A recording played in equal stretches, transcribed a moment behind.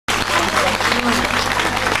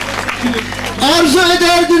Arzu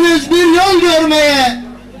ederdiniz bir yol görmeye,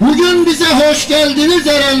 bugün bize hoş geldiniz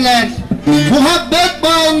erenler. Muhabbet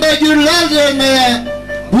bağında güller vermeye,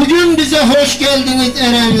 bugün bize hoş geldiniz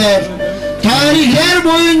erenler. Tarihler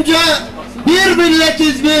boyunca bir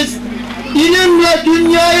milletiz biz, ilimle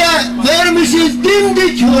dünyaya vermişiz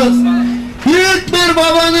dimdik hız. Büyük bir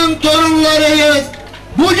babanın torunlarıyız,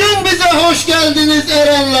 bugün bize hoş geldiniz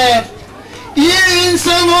erenler. İyi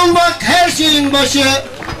insan olmak her şeyin başı,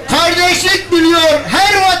 kardeşlik biliyor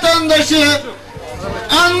her vatandaşı.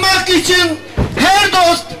 Anmak için her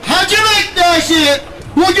dost hacı bektaşı,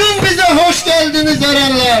 bugün bize hoş geldiniz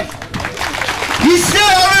erenler. Hisse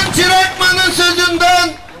alın Çırakman'ın sözünden,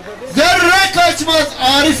 zerre kaçmaz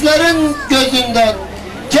ariflerin gözünden.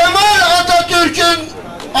 Kemal Atatürk'ün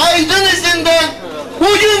aydın izinden,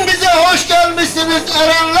 bugün bize hoş gelmişsiniz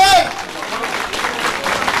erenler.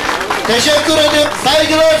 Teşekkür ederim,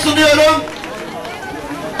 saygılar sunuyorum.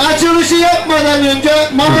 Açılışı yapmadan önce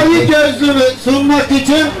mavi gözlüğümü sunmak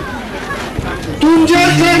için Tuncer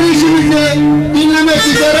kardeşimizi dinlemek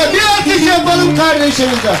üzere bir alkış yapalım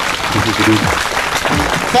kardeşimize.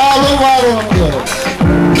 Sağ olun, var olun diyorum.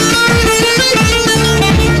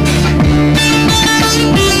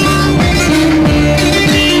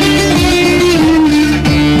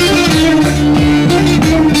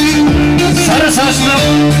 Sarı saçlı,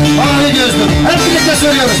 mavi gözlü. Hep birlikte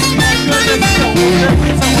söylüyoruz.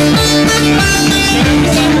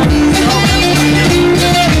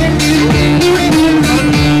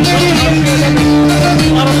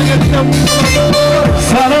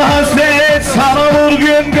 Sana hasret, sana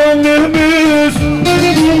vurgun gönlümüz.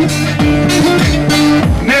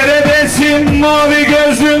 Neredesin mavi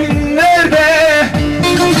gözüm, nerede?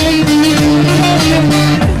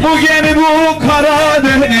 Bu gemi, bu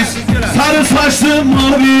Karadeniz. Sarı saçlı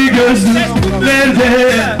mavi gözlüm,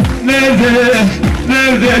 nerede? Nerede?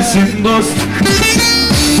 Neredesin dost?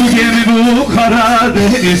 Bu gemi, bu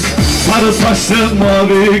Karadeniz. Sarı saçlı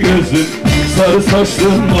mavi gözlüm, sarı saçlı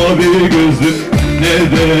mavi gözlüm,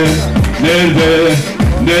 nerede? Nerede?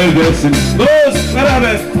 Neredesin dost?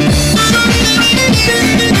 Beraber.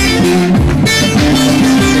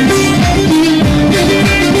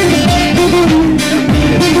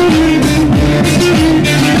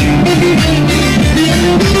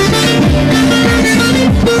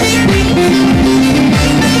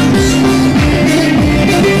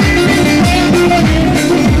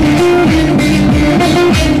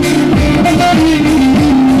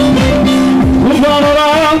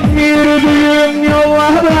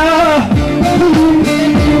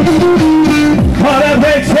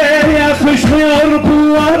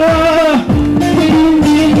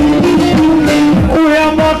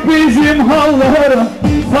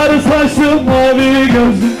 Sarı saçlı mavi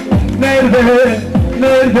gözlüm, nerede?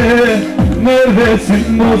 Nerede?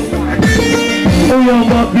 Neredesin dost?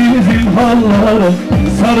 Uyanma bizim hallara.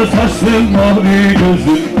 Sarı saçlı mavi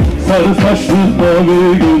gözlüm, sarı saçlı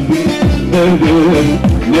mavi gözlüm, nerede?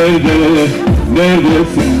 Nerede?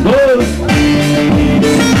 Neredesin dost?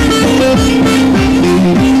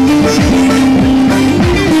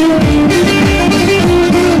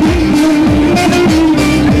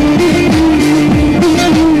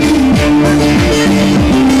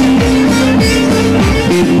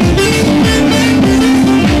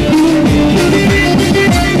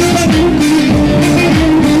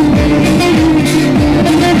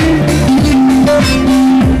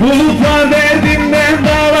 Bulutlar derdimden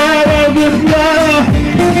dağlardım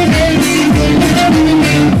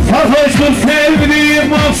sarhoşluk sevdiğim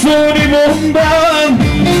mahzuni bundan.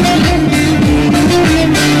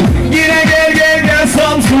 Yine gel gel gel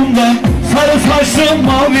Samsun'dan, sarı saçlı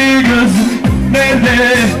mavi gözlüm,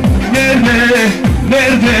 nerede? Nerede?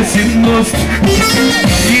 Neredesin dost?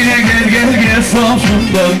 Yine gel gel gel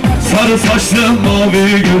Samsun'dan, sarı saçlı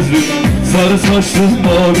mavi gözlüm, sarı saçlı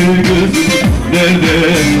mavi gözlüm, nerede?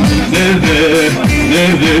 Nerede?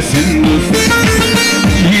 Neredesin dost?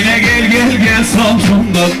 Yine gel gel gel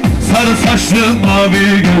Samsun'dan, sarı saçlı mavi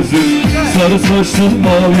gözlüm, sarı saçlı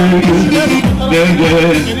mavi gözlüm, nerede?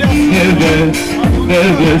 Nerede?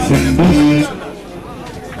 Neredesin dost?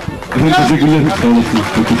 Teşekkürler. Sağ olasınız.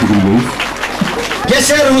 Çok teşekkür ederiz.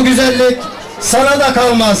 Geçer bu güzellik, sana da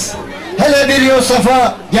kalmaz. Hele bir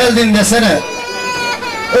Yosafa geldin desene.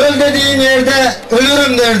 Öl dediğin yerde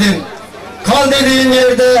ölürüm derdin. Kal dediğin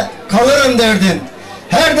yerde kalırım derdin.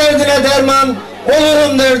 Her derdine derman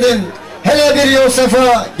olurum derdin. Hele bir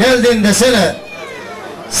Yosafa geldin desene.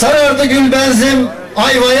 Sarardı gül benzim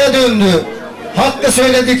ayvaya döndü. Hakkı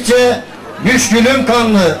söyledikçe müşkülüm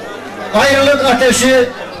kanlı. Ayrılık ateşi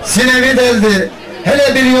sinemi deldi.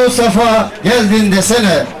 Hele bir Yosafa geldin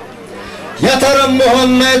desene. Yatarım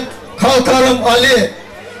Muhammed kalkarım Ali.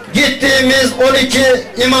 Gittiğimiz 12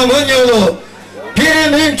 imamın yolu.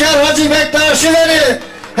 Pirim Hünkar Hacı Bektaş'ı veri.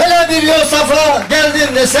 Hele bir Yosafa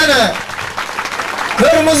geldin desene.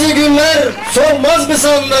 Kırmızı güller solmaz mı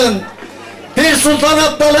sandın? Bir Sultan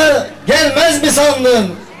Abdal'ı gelmez mi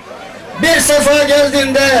sandın? Bir sefa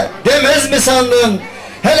geldin de demez mi sandın?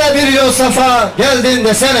 Hele bir Yosafa geldin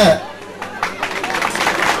desene.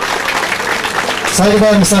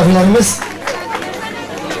 Saygıdeğer misafirlerimiz,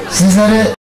 sizleri